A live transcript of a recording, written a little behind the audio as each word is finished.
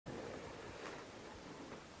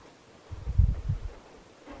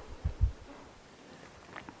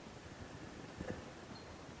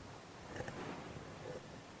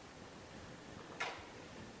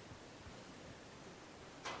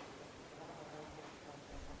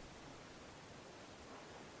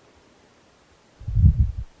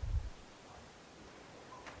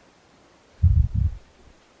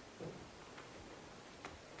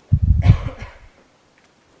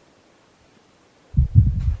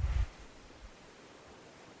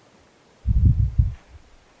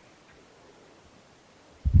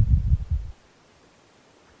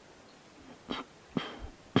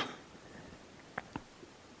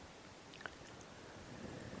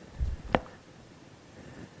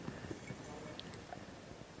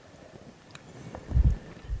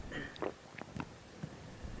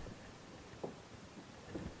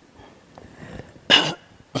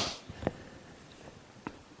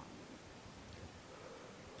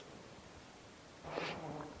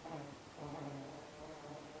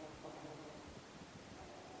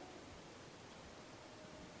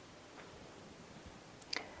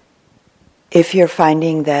If you're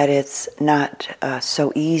finding that it's not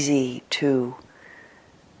so easy to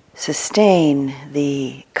sustain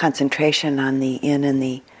the concentration on the in and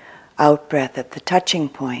the out breath at the touching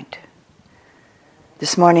point,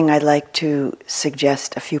 this morning I'd like to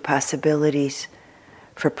suggest a few possibilities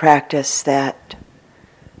for practice that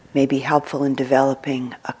may be helpful in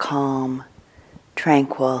developing a calm,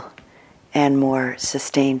 tranquil, and more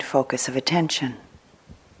sustained focus of attention.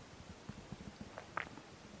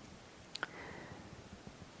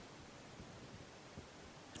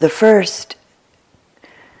 The first,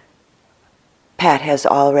 Pat has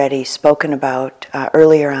already spoken about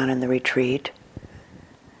earlier on in the retreat,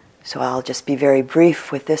 so I'll just be very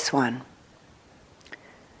brief with this one.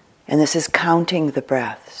 And this is counting the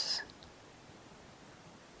breaths.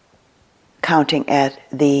 Counting at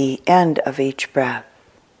the end of each breath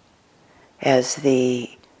as the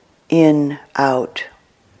in, out,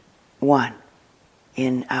 1,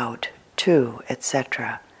 in, out, 2,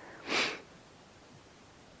 etc.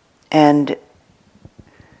 And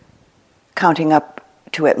counting up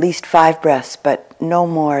to at least 5 breaths, but no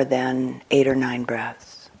more than 8 or 9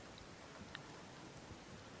 breaths.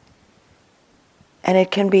 And it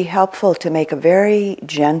can be helpful to make a very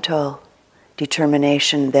gentle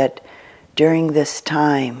determination that during this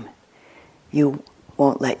time you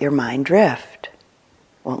won't let your mind drift,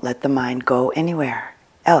 won't let the mind go anywhere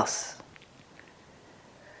else.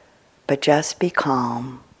 But just be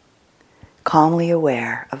calm, calmly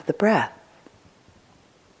aware of the breath.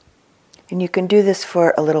 And you can do this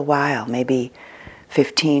for a little while, maybe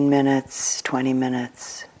 15 minutes, 20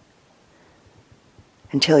 minutes,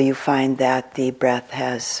 until you find that the breath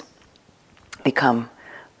has become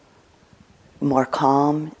more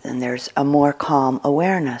calm and there's a more calm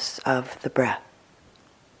awareness of the breath.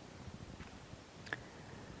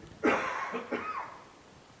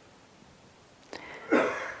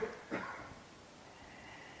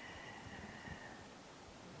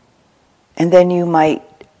 And then you might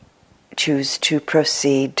choose to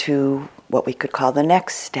proceed to what we could call the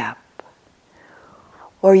next step.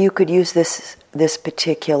 Or you could use this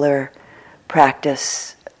particular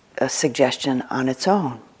practice suggestion on its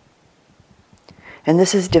own. And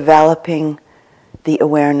this is developing the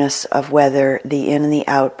awareness of whether the in and the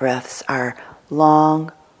out breaths are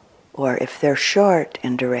long or if they're short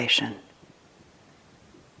in duration.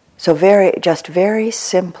 So very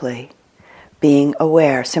simply being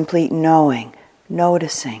aware, simply knowing,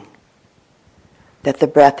 noticing that the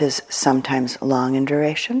breath is sometimes long in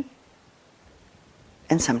duration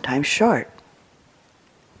and sometimes short.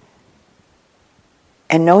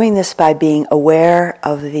 And knowing this by being aware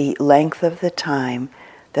of the length of the time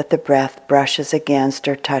that the breath brushes against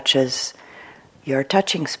or touches your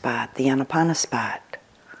touching spot, the anapana spot,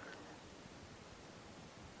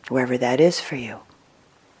 wherever that is for you.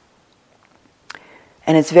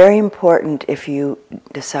 And it's very important if you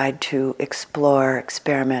decide to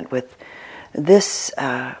experiment with this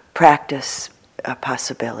practice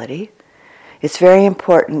possibility. It's very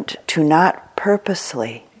important to not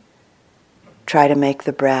purposely try to make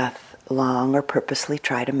the breath long or purposely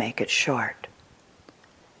try to make it short,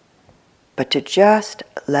 but to just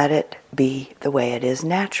let it be the way it is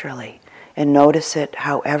naturally and notice it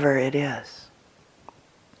however it is.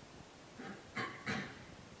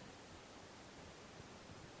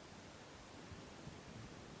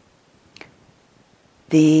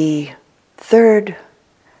 The third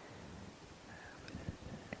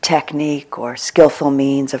technique or skillful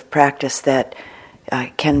means of practice that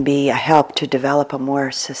can be a help to develop a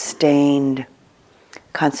more sustained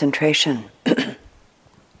concentration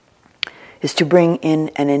is to bring in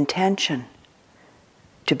an intention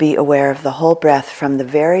to be aware of the whole breath from the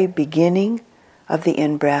very beginning of the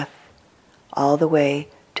in-breath all the way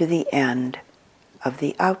to the end of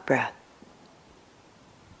the out-breath.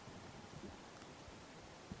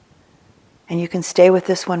 And you can stay with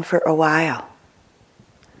this one for a while.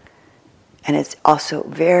 And it's also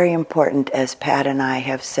very important, as Pat and I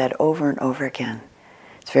have said over and over again,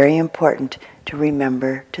 it's very important to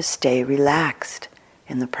remember to stay relaxed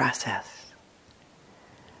in the process.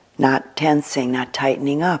 Not tensing, not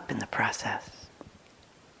tightening up in the process.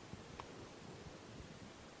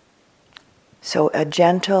 So a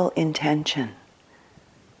gentle intention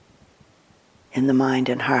in the mind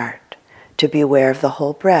and heart to be aware of the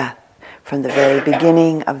whole breath from the very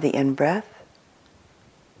beginning of the in-breath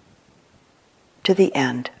to the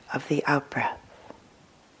end of the out-breath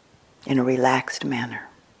in a relaxed manner.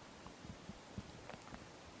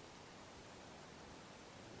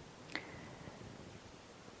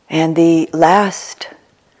 And the last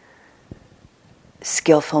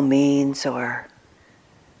skillful means or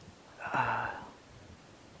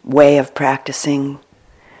way of practicing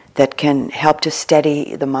that can help to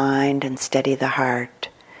steady the mind and steady the heart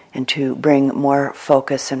and to bring more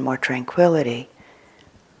focus and more tranquility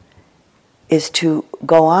is to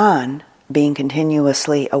go on being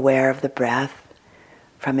continuously aware of the breath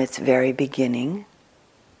from its very beginning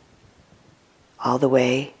all the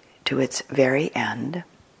way to its very end.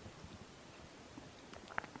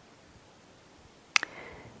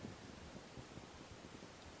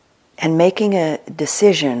 And making a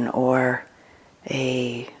decision or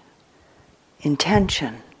a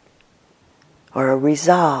intention or a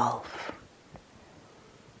resolve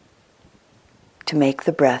to make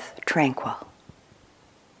the breath tranquil.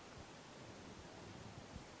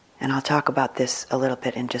 And I'll talk about this a little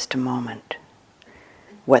bit in just a moment.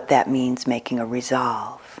 What that means, making a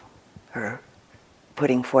resolve or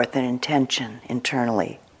putting forth an intention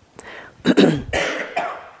internally.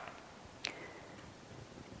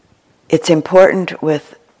 It's important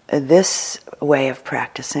with this way of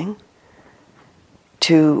practicing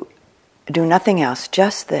to do nothing else,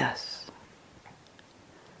 just this.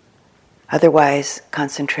 Otherwise,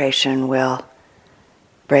 concentration will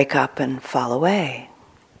break up and fall away.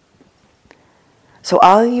 So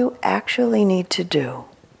all you actually need to do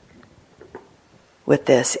with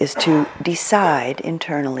this is to decide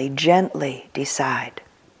internally, gently decide.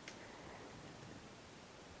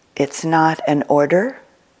 It's not an order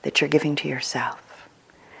that you're giving to yourself.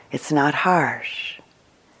 It's not harsh.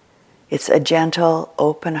 It's a gentle,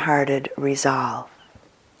 open-hearted resolve.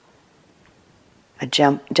 A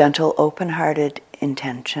gentle, open-hearted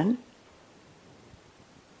intention.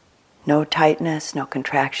 No tightness, no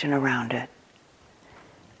contraction around it.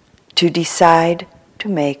 To decide to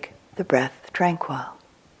make the breath tranquil.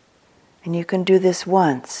 And you can do this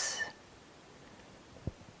once.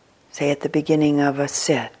 Say at the beginning of a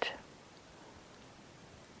sit.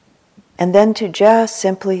 And then to just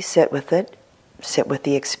simply sit with it, sit with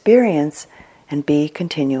the experience, and be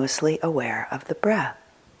continuously aware of the breath.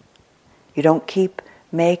 You don't keep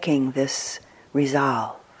making this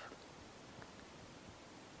resolve.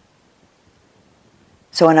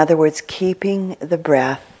 So in other words, keeping the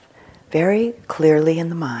breath very clearly in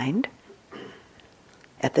the mind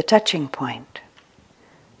at the touching point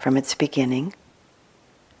from its beginning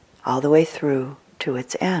all the way through to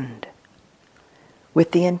its end,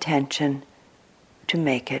 with the intention to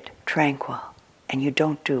make it tranquil, and you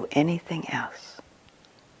don't do anything else.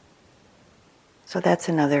 So that's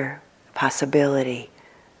another possibility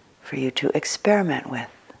for you to experiment with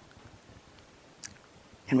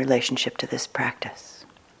in relationship to this practice.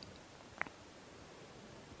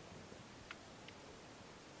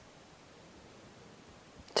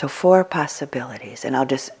 So 4 possibilities, and I'll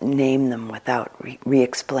just name them without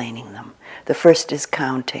re-explaining them. The first is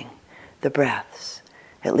counting the breaths.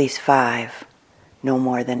 At least 5, no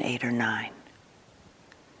more than 8 or 9.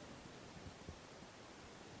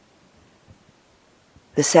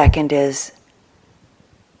 The second is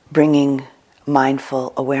bringing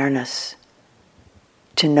mindful awareness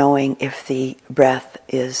to knowing if the breath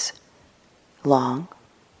is long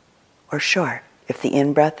or short. If the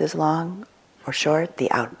in-breath is long or short,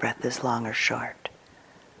 the out-breath is long or short.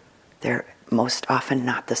 They're most often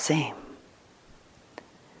not the same.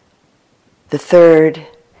 The third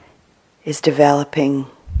is developing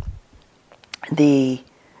the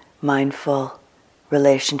mindful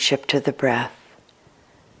relationship to the breath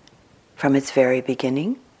from its very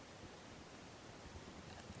beginning,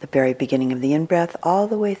 the very beginning of the in-breath, all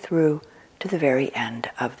the way through to the very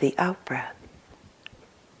end of the out-breath,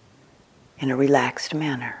 in a relaxed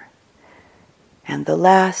manner. And the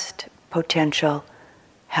last potential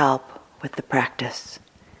help with the practice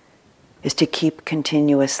is to keep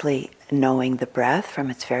continuously knowing the breath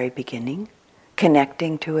from its very beginning,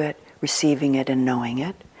 connecting to it, receiving it and knowing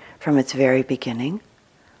it from its very beginning,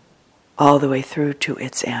 all the way through to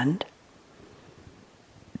its end.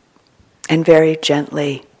 And very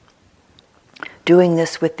gently doing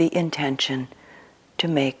this with the intention to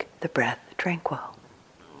make the breath tranquil.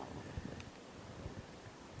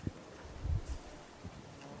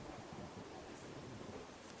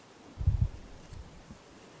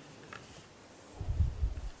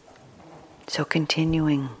 So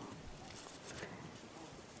continuing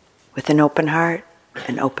with an open heart,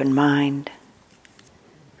 an open mind,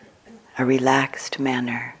 a relaxed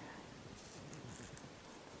manner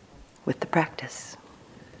with the practice.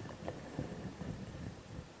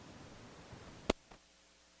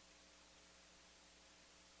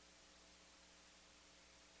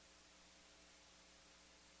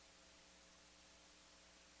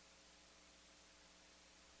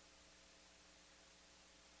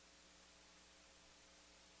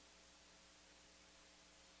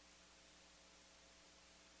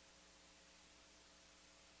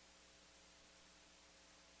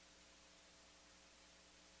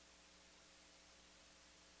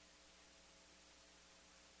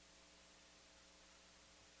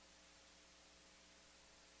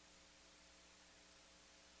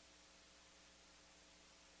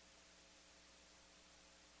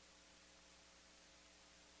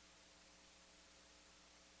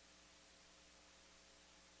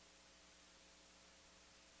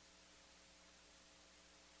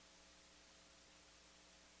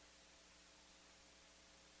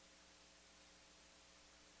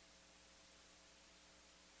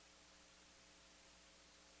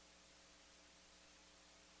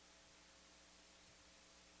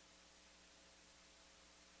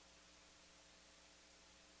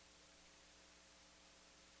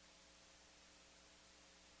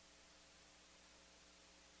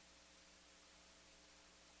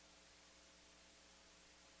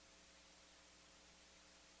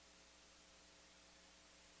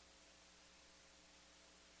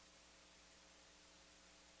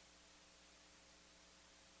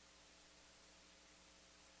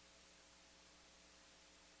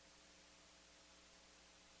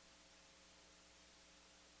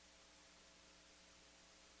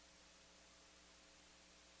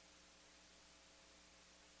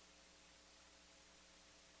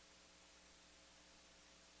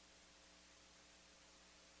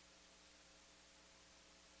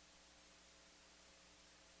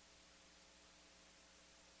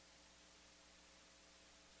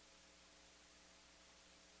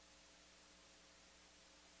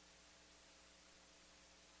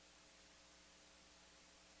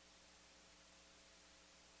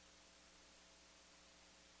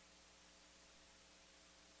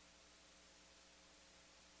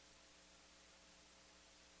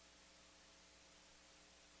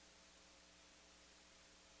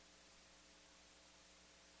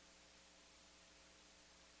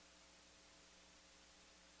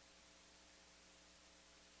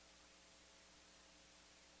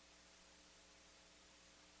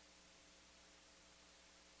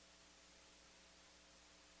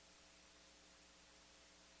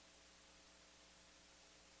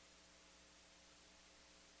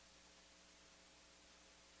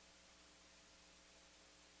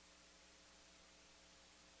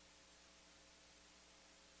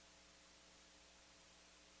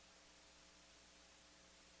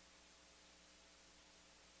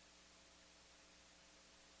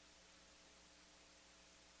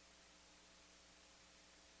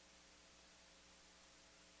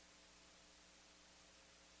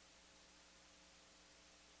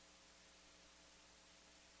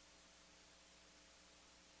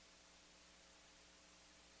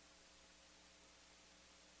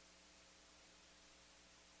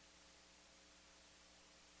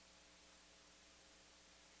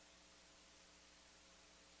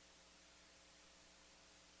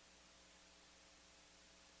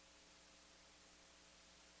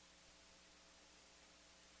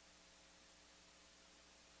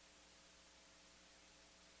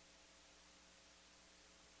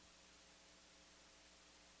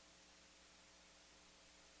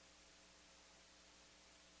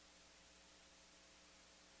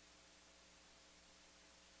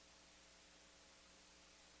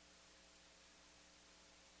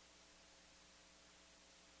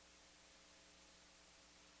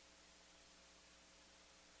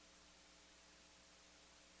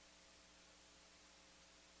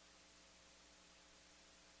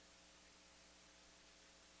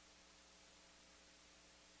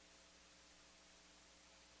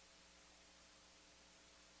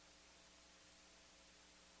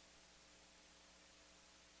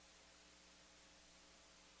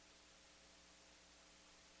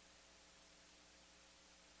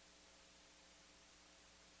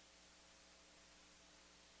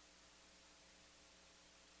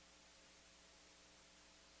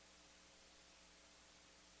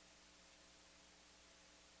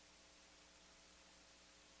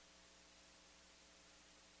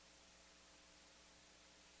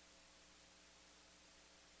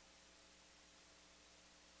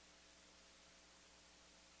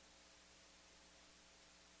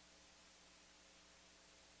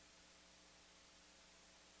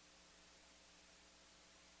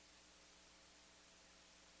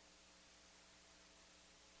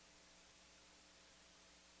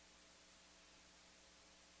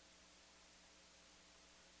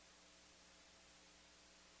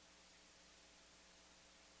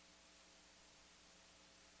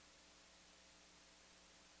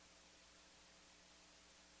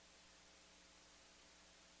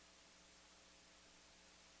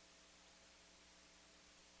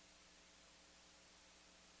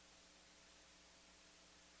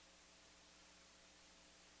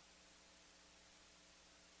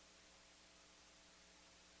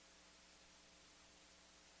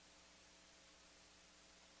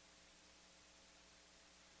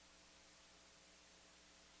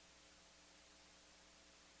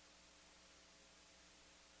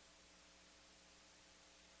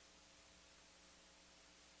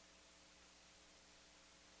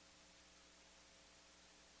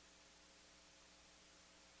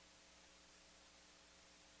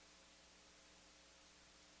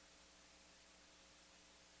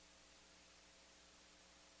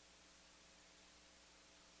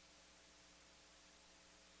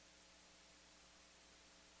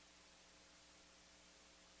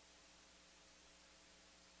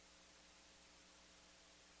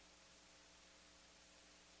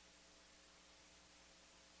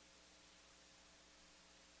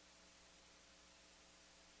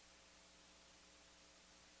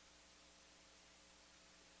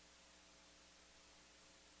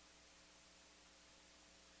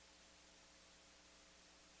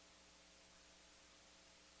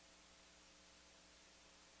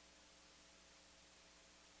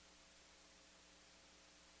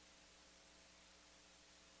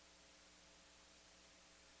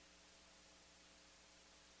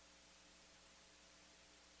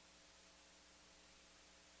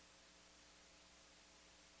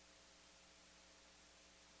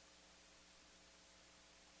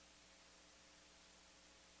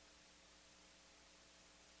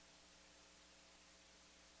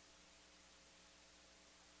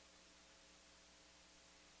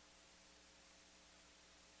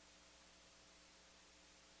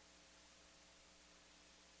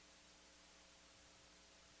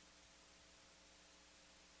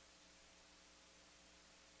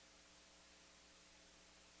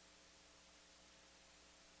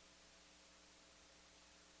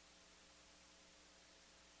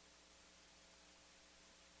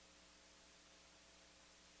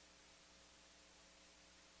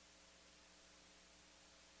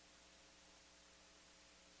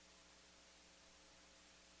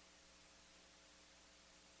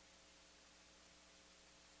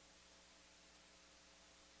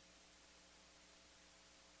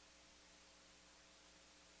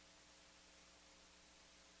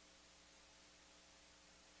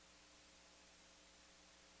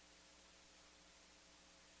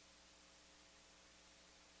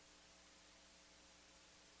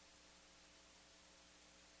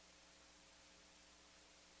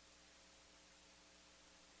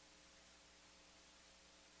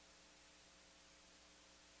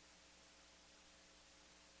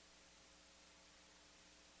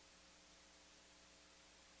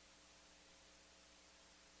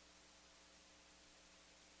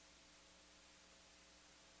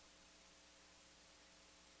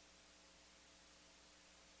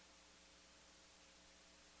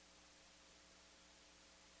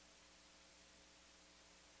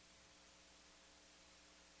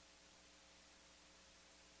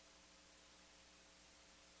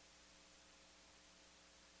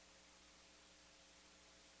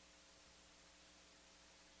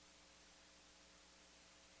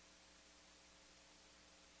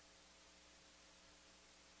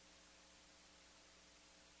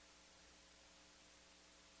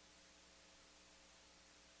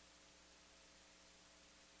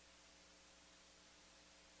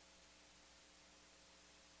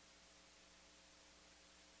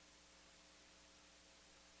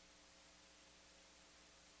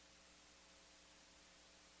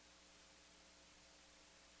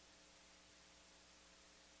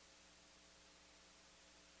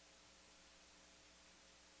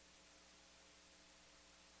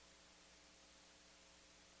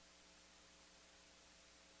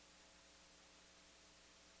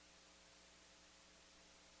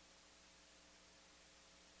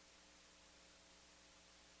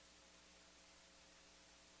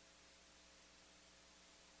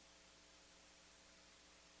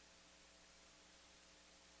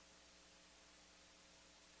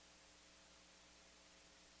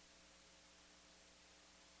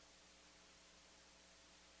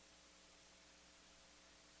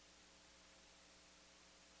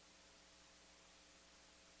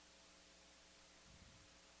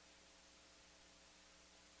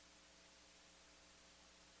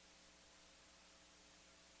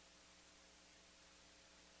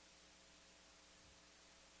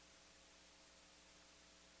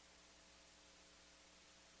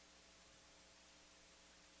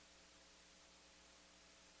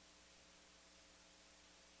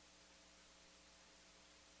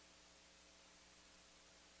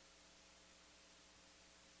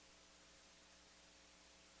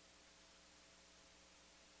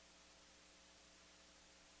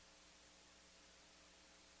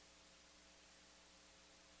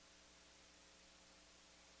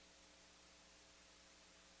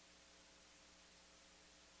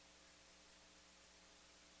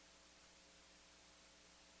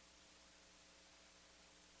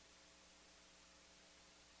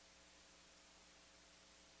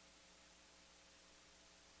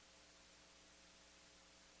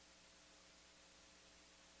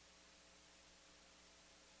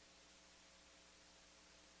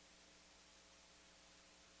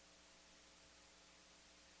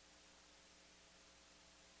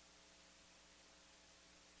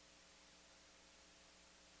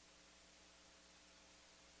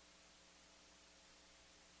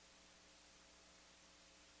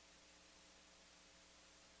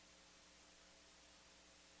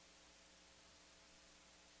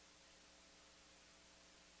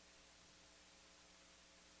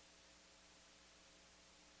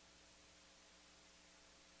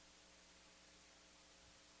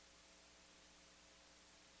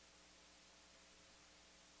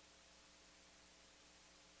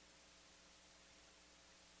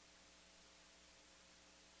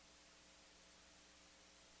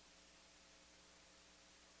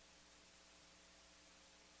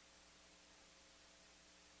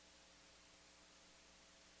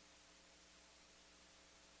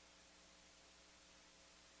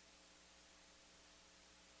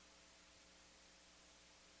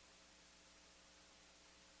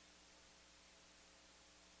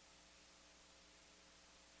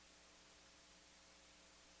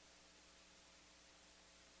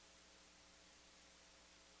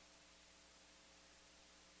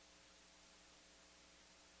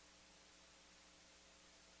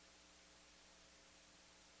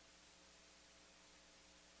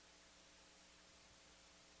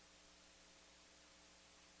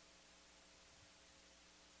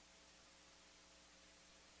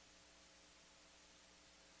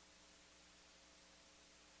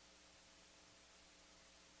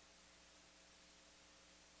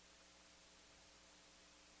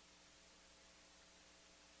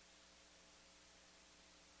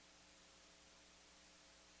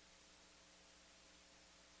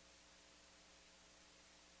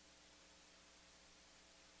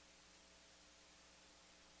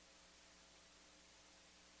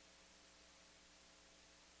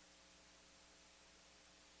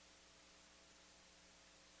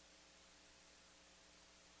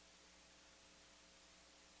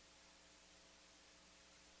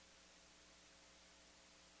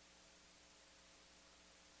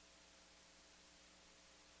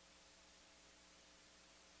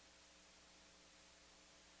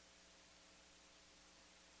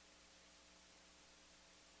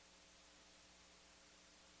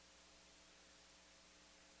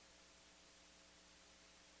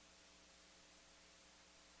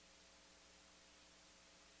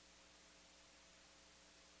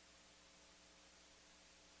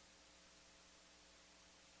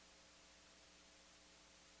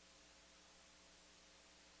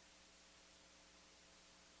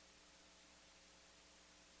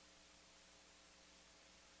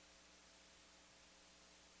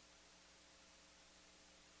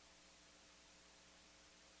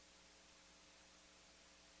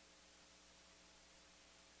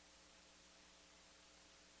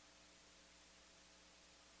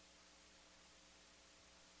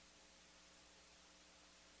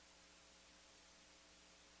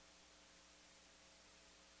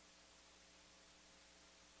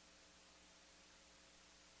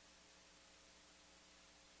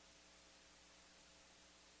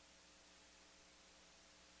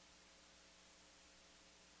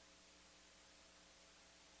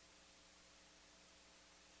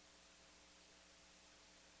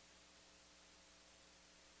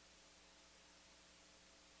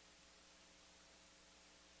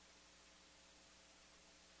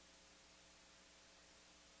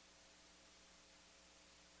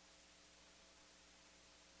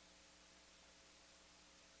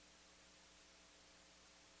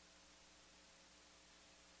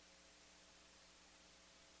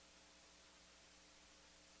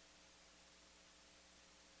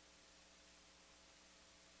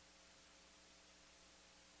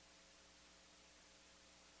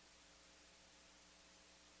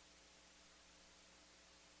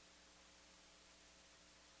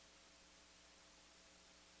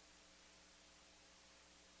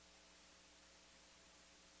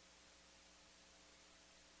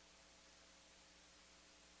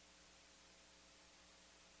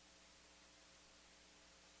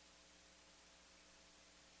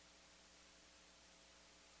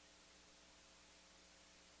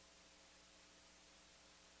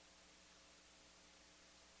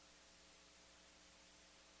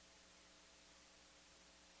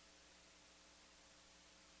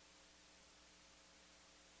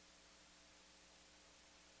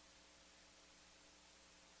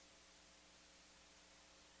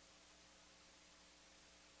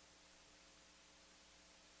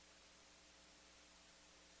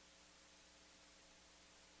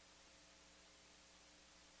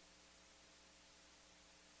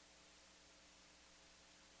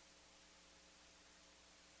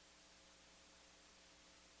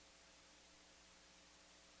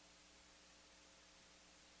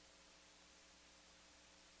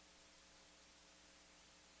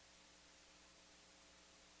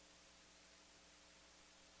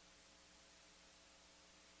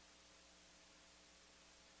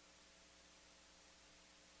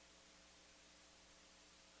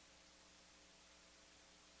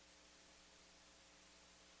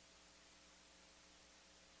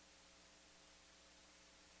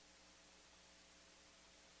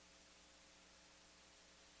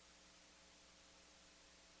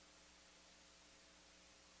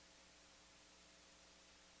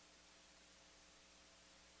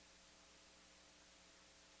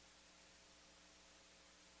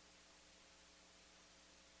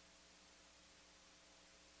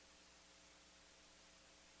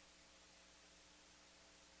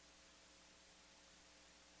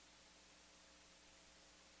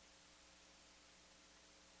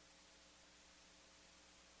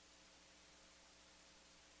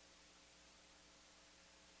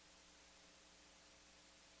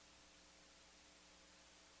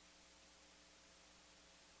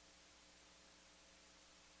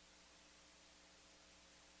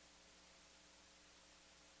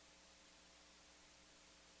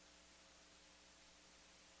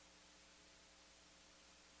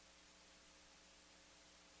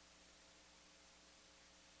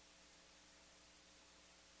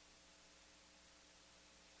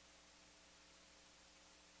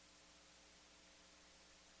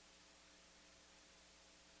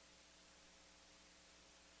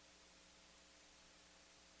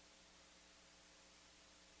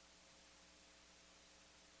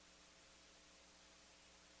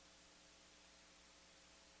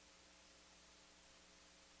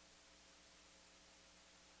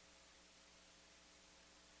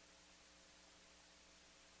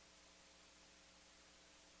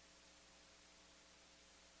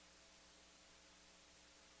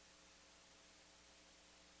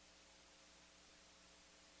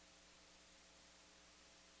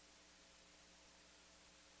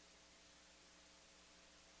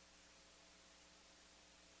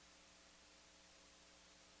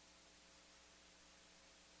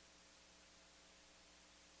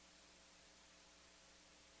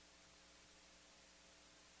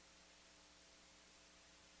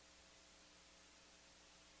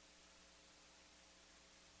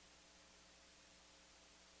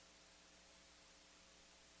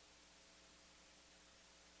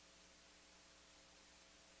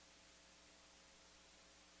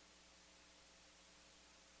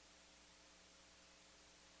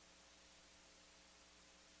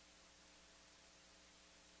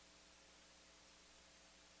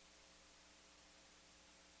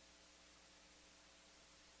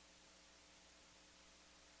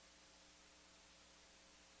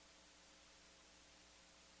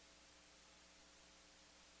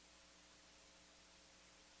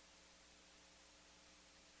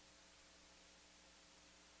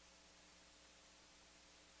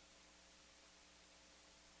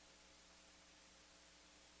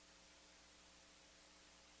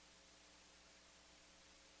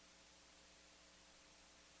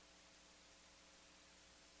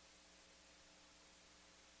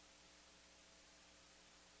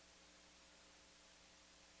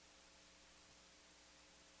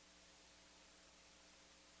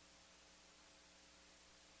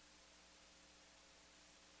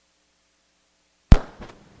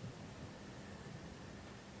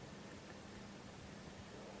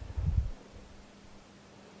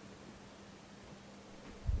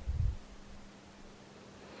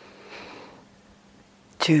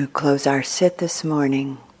 To close our sit this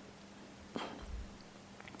morning,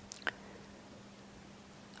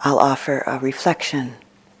 I'll offer a reflection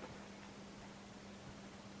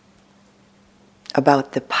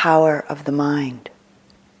about the power of the mind.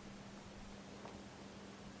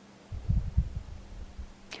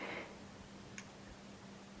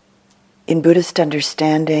 In Buddhist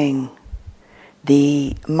understanding,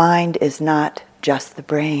 the mind is not just the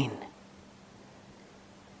brain.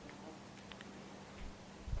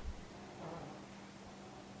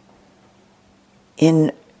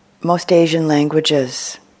 In most Asian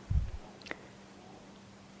languages,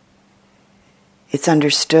 it's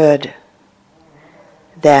understood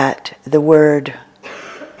that the word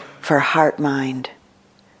for heart-mind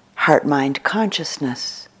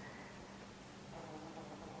consciousness,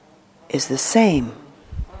 is the same.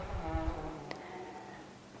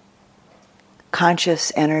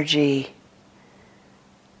 Conscious energy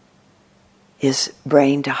is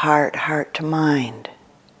brain to heart, heart to mind.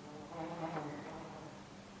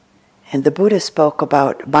 And the Buddha spoke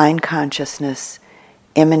about mind consciousness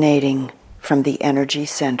emanating from the energy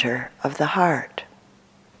center of the heart.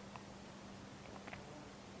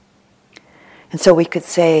 And so we could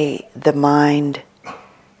say the mind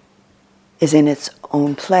is in its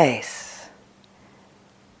own place.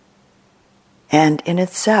 And in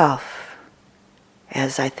itself,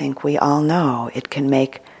 as I think we all know, it can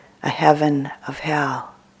make a heaven of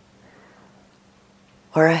hell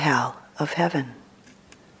or a hell of heaven.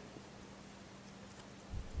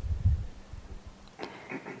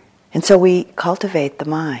 And so we cultivate the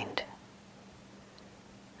mind.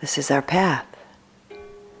 This is our path.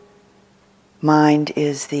 Mind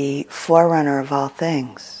is the forerunner of all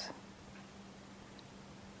things.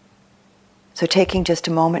 So taking just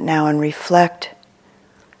a moment now and reflect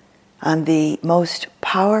on the most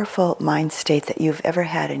powerful mind state that you've ever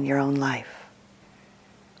had in your own life.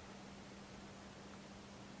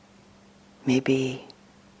 Maybe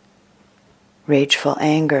rageful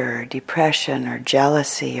anger, or depression, or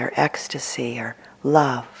jealousy, or ecstasy, or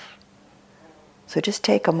love. So just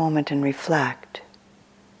take a moment and reflect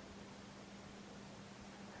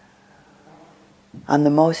on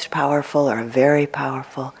the most powerful or a very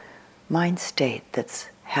powerful mind state that's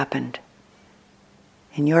happened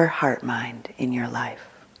in your heart mind, in your life,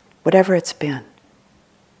 whatever it's been.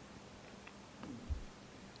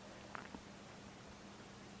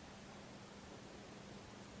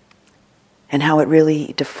 And how it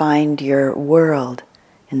really defined your world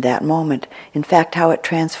in that moment. In fact, how it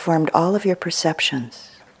transformed all of your perceptions.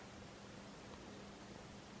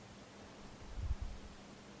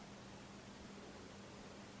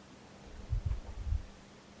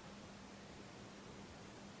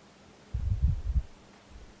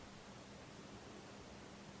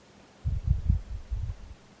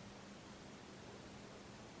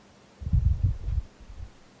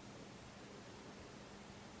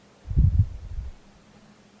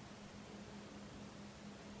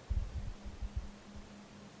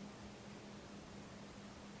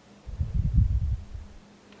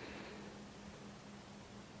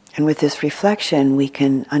 And with this reflection, we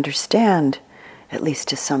can understand, at least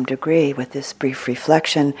to some degree, with this brief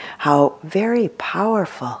reflection, how very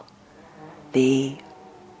powerful the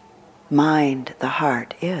mind, the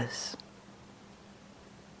heart, is.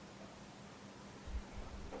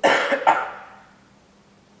 And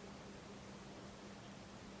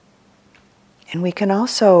we can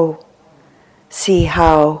also see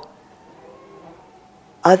how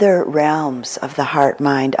other realms of the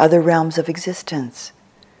heart-mind, other realms of existence,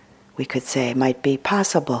 we could say, might be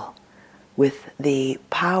possible with the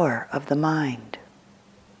power of the mind.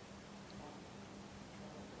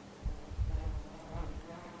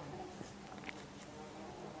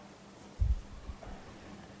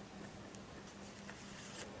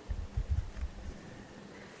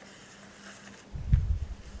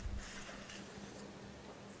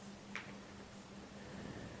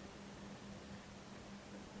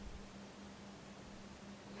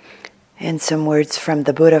 And some words from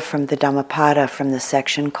the Buddha, from the Dhammapada, from the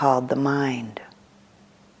section called The Mind.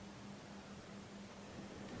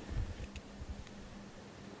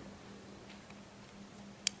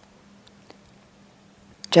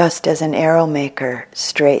 Just as an arrow maker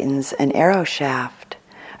straightens an arrow shaft,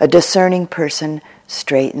 a discerning person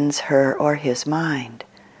straightens her or his mind.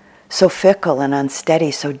 So fickle and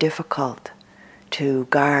unsteady, so difficult to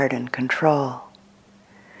guard and control.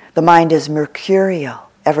 The mind is mercurial,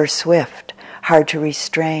 ever swift, hard to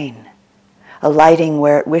restrain, alighting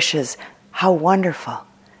where it wishes. How wonderful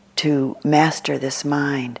to master this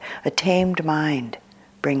mind. A tamed mind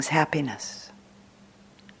brings happiness.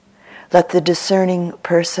 Let the discerning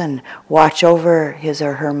person watch over his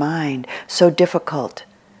or her mind, so difficult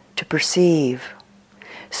to perceive,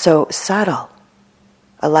 so subtle,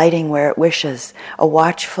 alighting where it wishes. A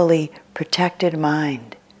watchfully protected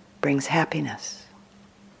mind brings happiness.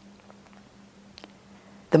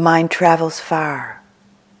 The mind travels far,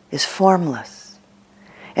 is formless,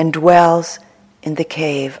 and dwells in the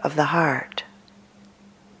cave of the heart.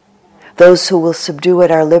 Those who will subdue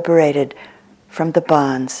it are liberated from the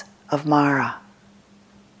bonds of Mara.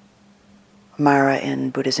 Mara in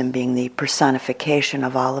Buddhism being the personification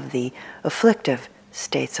of all of the afflictive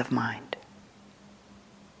states of mind.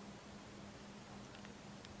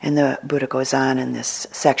 And the Buddha goes on in this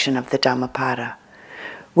section of the Dhammapada.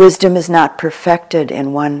 Wisdom is not perfected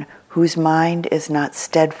in one whose mind is not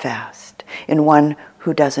steadfast, in one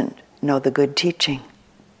who doesn't know the good teaching,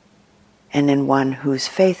 and in one whose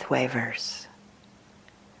faith wavers.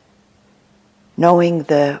 Knowing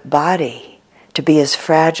the body to be as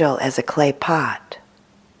fragile as a clay pot,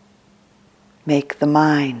 make the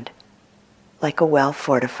mind like a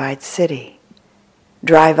well-fortified city.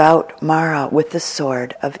 Drive out Mara with the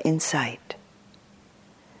sword of insight.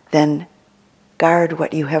 Then guard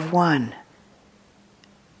what you have won,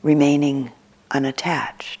 remaining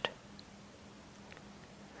unattached.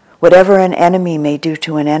 Whatever an enemy may do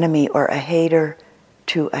to an enemy, or a hater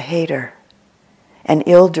to a hater, an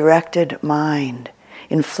ill-directed mind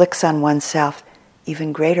inflicts on oneself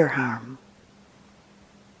even greater harm.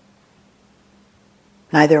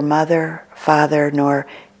 Neither mother, father, nor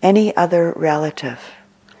any other relative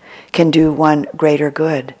can do one greater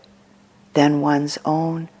good than one's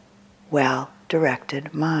own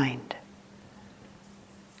well-directed mind.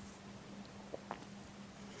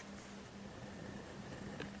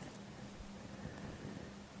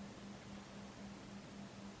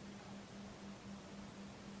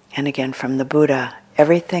 And again from the Buddha,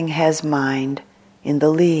 everything has mind in the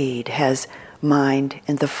lead, has mind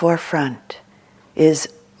in the forefront, is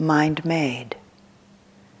mind-made.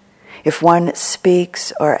 If one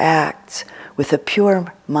speaks or acts with a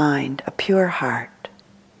pure mind, a pure heart,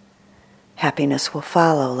 happiness will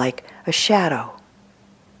follow like a shadow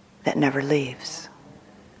that never leaves.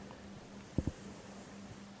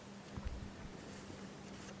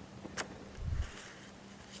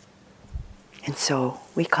 And so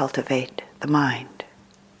we cultivate the mind.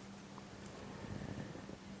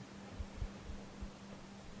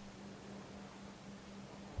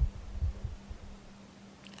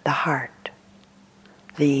 The heart,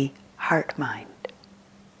 the heart-mind.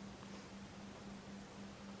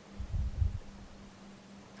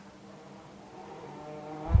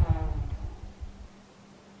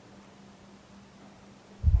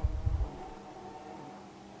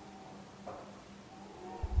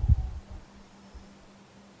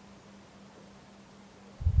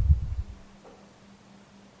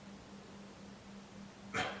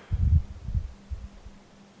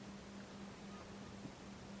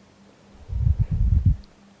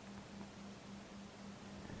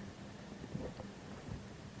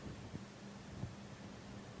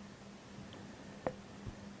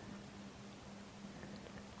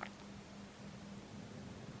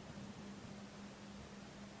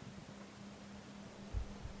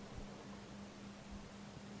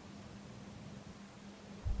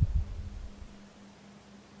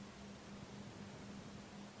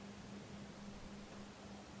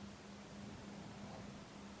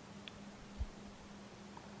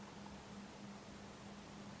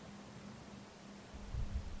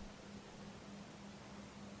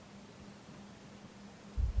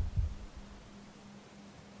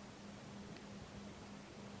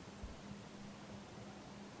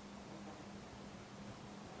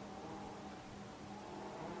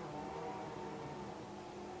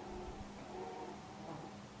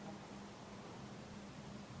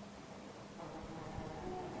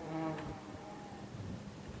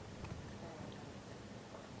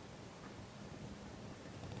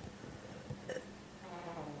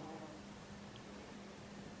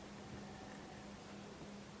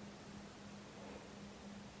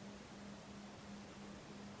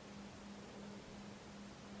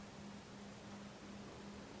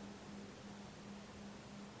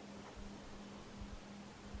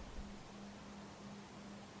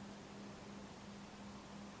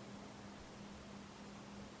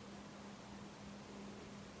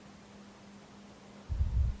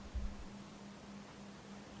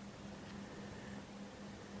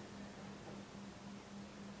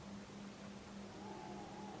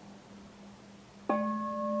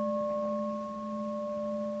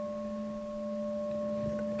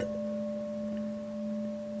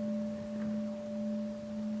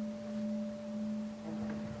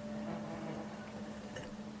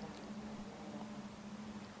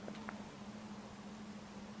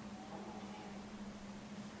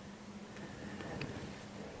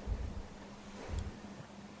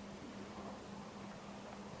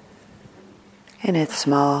 And it's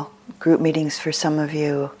small group meetings for some of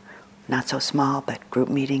you, not so small, but group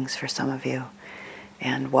meetings for some of you,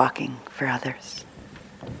 and walking for others.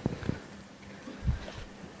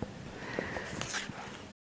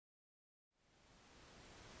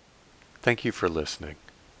 Thank you for listening.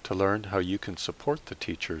 To learn how you can support the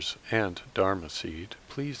teachers and Dharma Seed,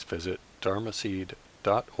 please visit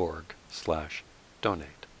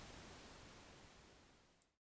dharmaseed.org/donate.